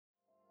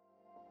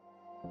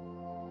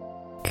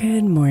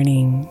Good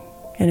morning,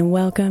 and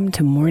welcome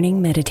to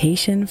Morning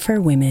Meditation for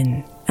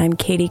Women. I'm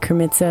Katie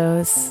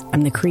Kremitzos.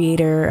 I'm the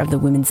creator of the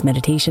Women's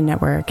Meditation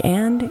Network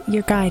and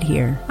your guide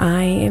here.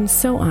 I am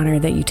so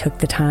honored that you took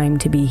the time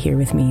to be here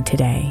with me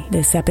today.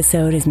 This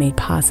episode is made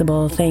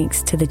possible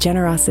thanks to the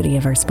generosity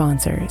of our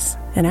sponsors.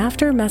 And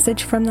after a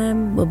message from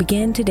them, we'll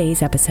begin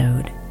today's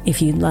episode.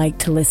 If you'd like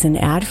to listen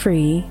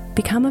ad-free,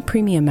 become a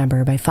premium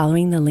member by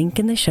following the link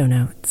in the show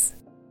notes.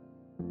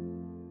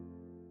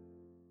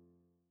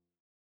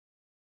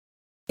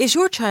 Is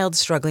your child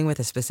struggling with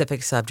a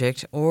specific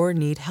subject or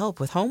need help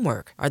with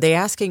homework? Are they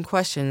asking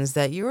questions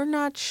that you're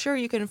not sure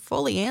you can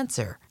fully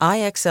answer?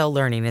 IXL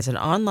Learning is an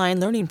online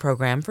learning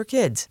program for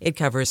kids. It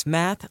covers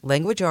math,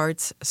 language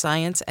arts,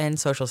 science, and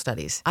social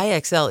studies.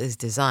 IXL is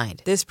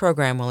designed. This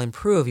program will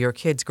improve your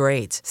kids'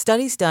 grades.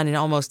 Studies done in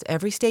almost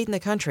every state in the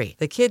country.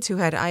 The kids who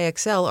had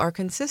IXL are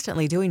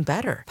consistently doing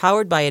better.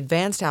 Powered by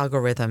advanced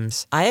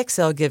algorithms,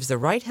 IXL gives the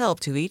right help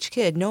to each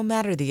kid no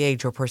matter the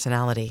age or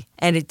personality.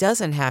 And it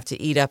doesn't have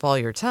to eat up all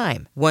your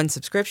time. One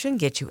subscription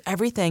gets you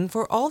everything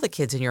for all the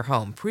kids in your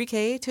home,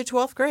 pre-K to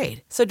 12th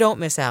grade. So don't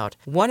miss out.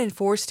 1 in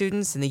 4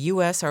 students in the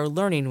U.S. are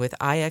learning with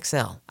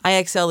IXL.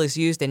 IXL is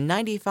used in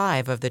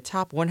 95 of the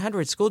top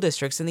 100 school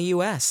districts in the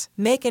U.S.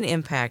 Make an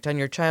impact on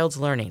your child's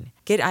learning.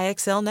 Get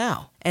IXL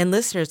now. And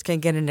listeners can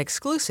get an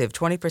exclusive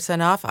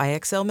 20% off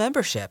IXL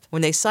membership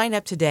when they sign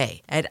up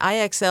today at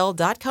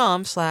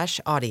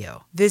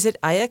IXL.com/audio. Visit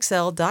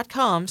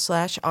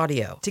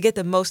IXL.com/audio to get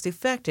the most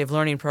effective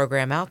learning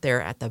program out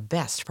there at the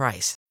best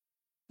price.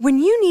 When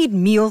you need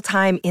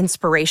mealtime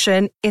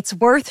inspiration, it's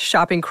worth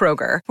shopping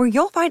Kroger, where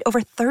you'll find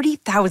over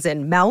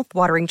 30,000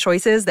 mouth-watering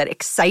choices that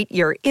excite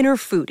your inner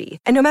foodie.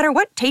 And no matter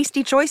what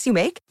tasty choice you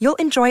make, you'll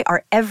enjoy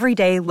our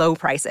everyday low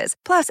prices,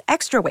 plus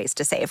extra ways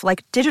to save,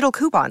 like digital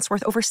coupons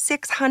worth over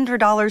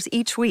 $600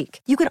 each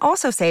week. You can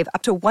also save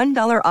up to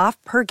 $1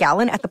 off per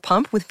gallon at the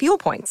pump with fuel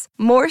points.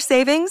 More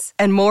savings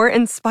and more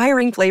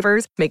inspiring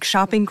flavors make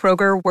shopping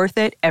Kroger worth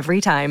it every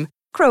time.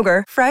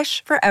 Kroger,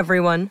 fresh for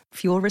everyone.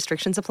 Fuel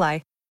restrictions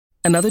apply.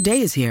 Another day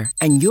is here,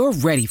 and you're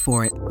ready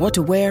for it. What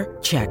to wear?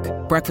 Check.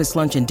 Breakfast,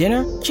 lunch, and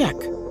dinner? Check.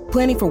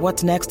 Planning for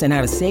what's next and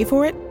how to save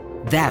for it?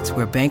 That's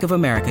where Bank of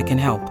America can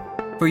help.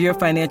 For your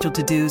financial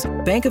to-dos,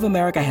 Bank of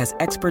America has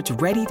experts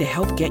ready to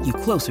help get you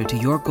closer to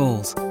your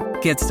goals.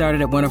 Get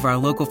started at one of our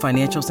local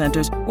financial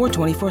centers or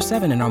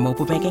 24/7 in our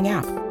mobile banking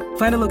app.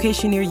 Find a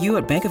location near you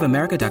at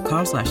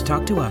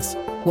bankofamerica.com/talktous.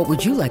 What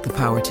would you like the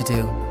power to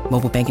do?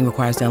 Mobile banking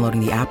requires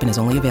downloading the app and is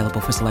only available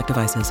for select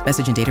devices.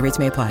 Message and data rates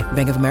may apply.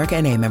 Bank of America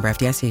N.A., member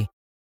FDIC.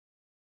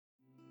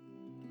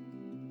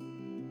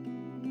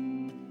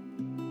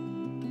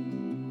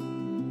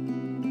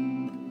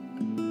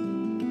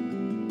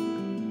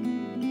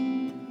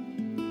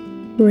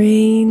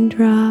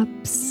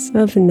 Raindrops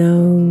of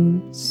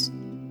nose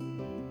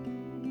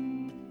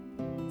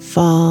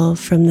fall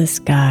from the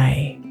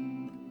sky.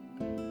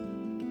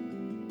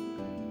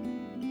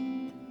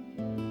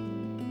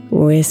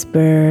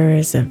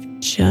 Whispers of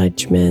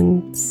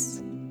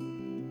judgments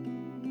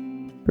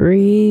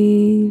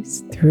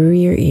breeze through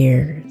your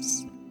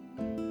ears.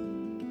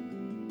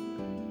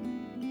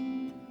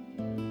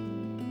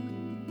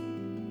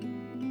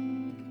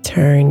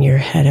 Turn your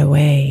head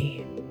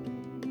away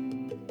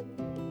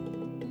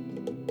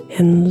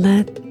and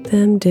let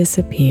them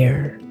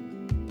disappear.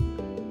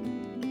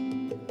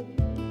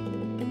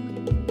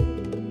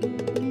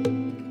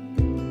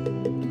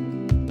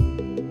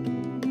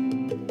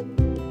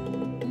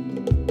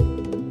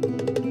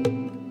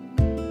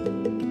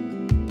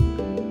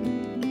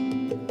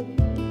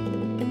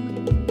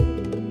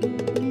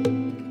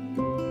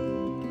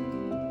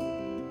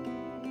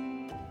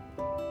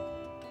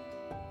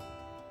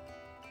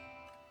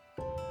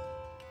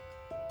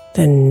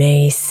 The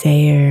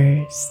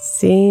naysayers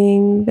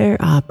sing their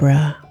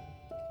opera.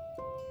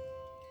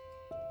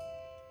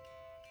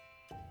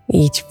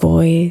 Each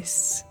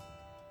voice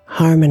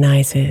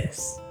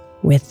harmonizes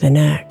with the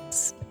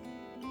next.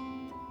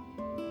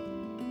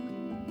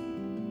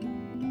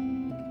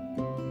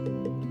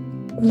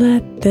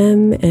 Let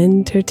them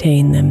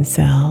entertain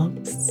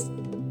themselves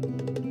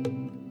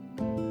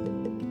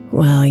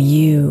while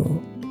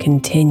you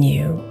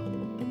continue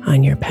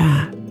on your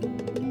path.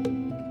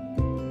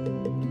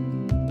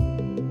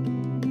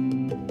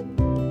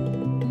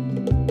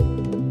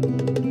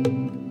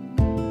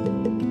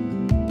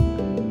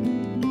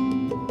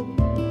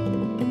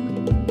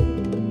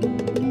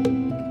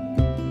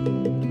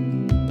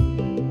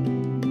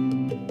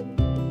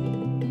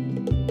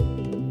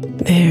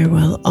 There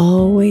will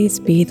always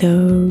be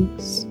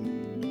those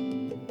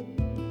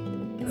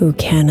who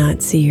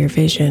cannot see your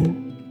vision,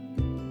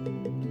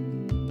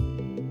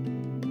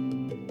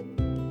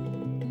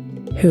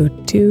 who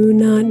do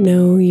not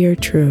know your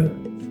truth,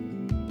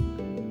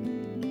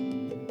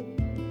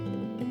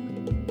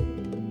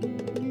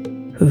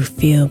 who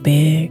feel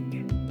big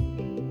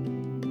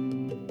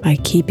by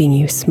keeping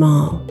you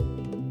small.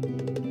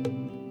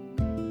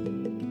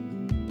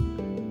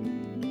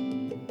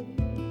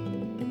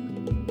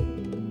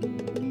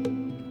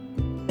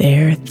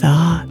 Their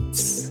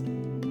thoughts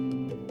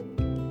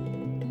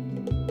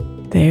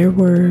their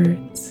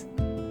words,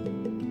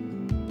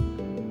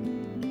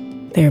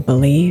 their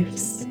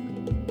beliefs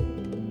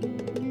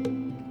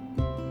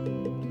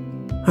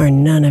are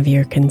none of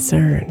your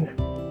concern.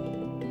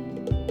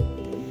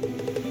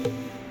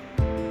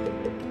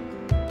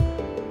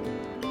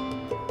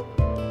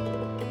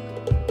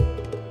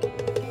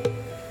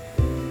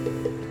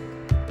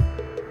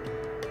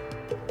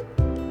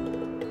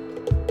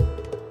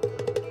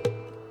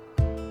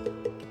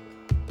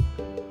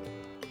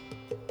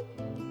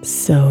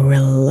 So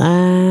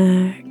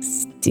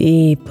relax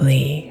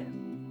deeply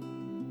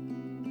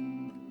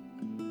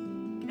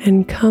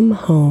and come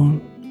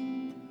home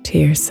to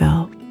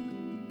yourself.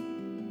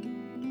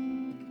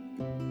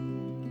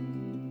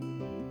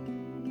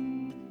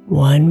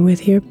 One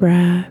with your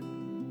breath,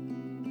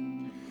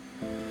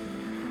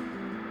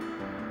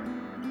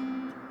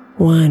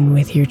 one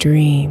with your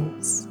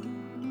dreams.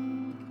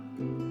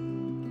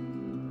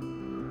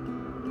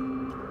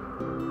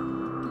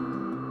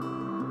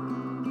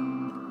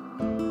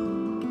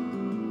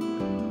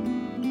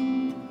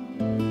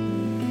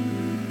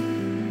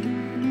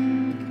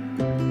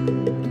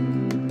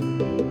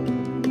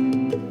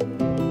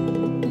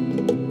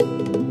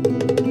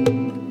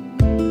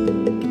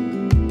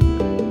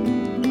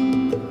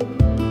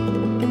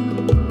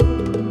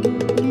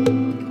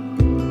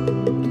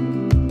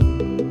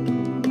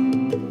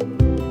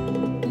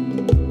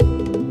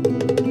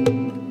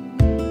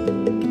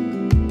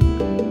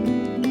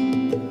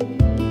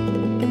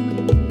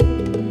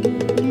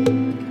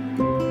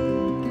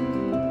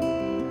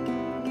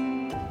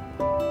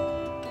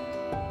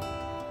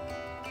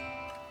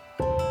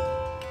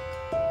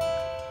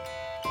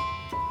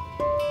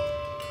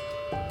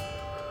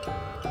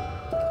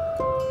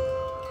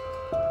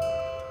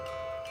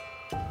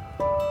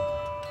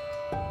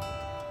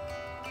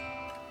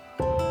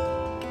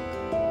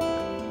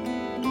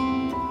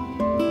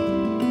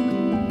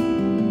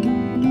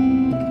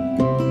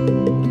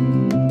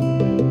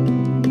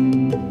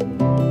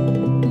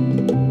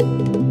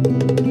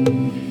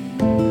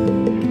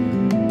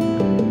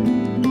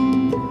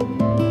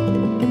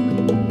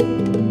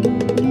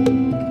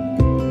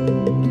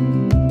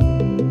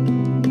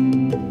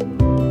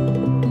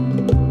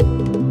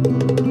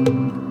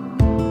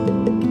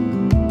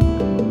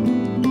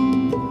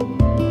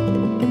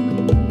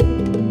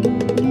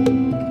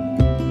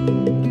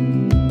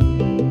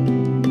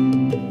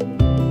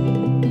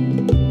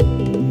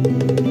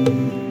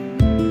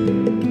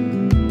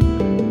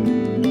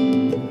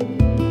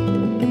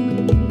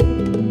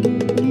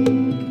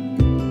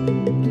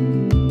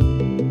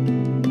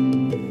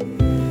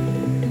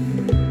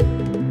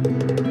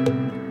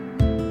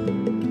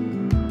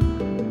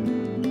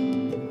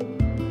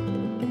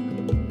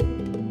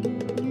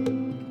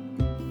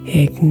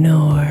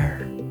 Ignore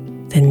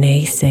the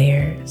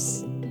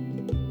naysayers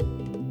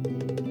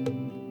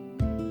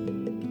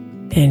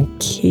and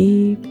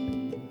keep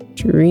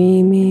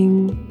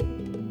dreaming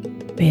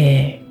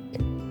big.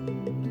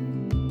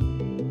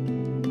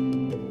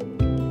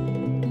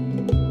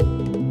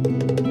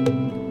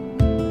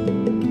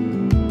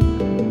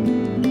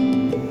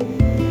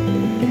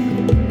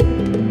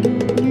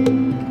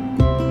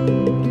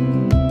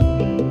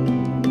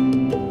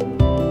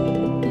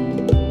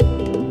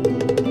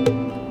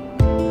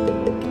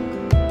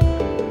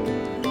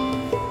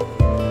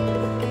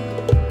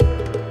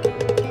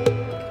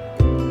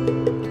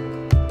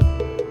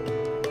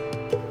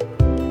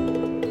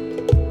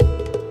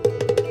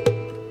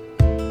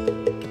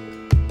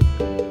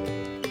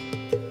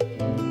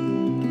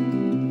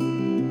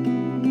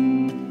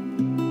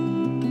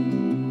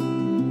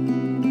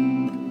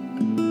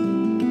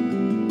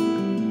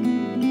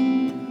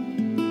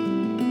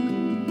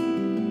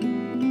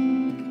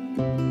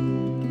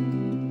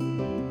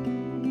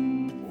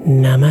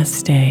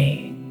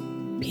 Namaste,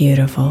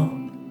 beautiful.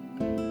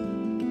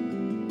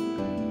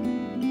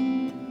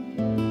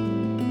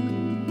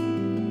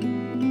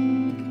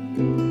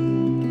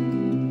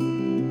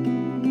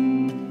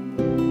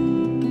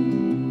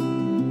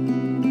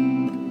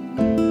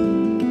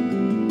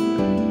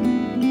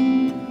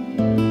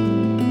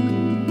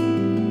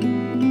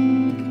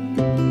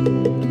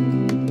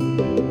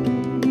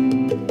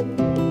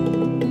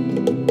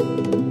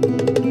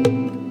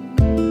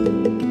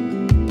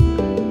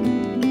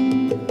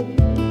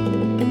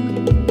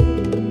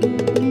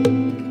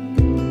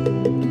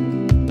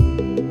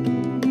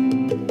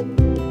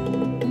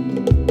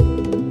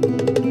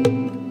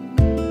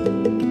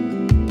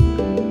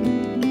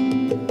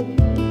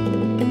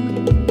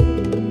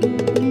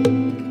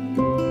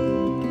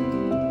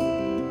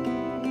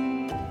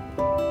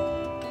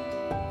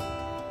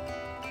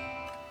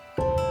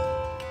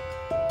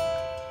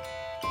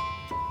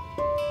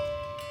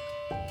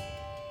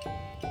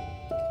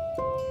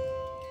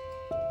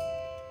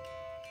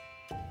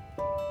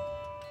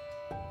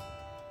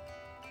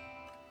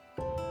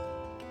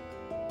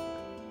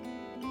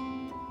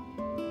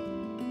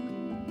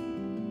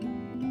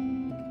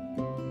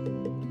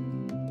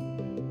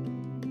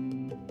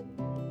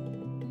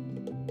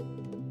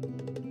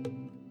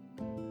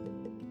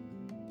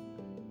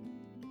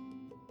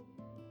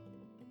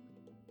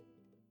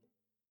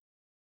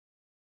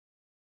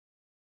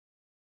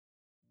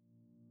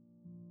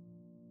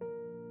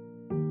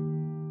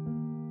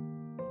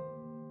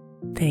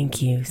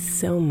 Thank you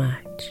so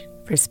much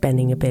for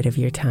spending a bit of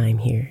your time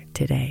here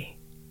today.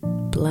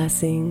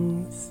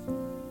 Blessings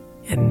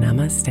and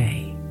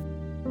namaste.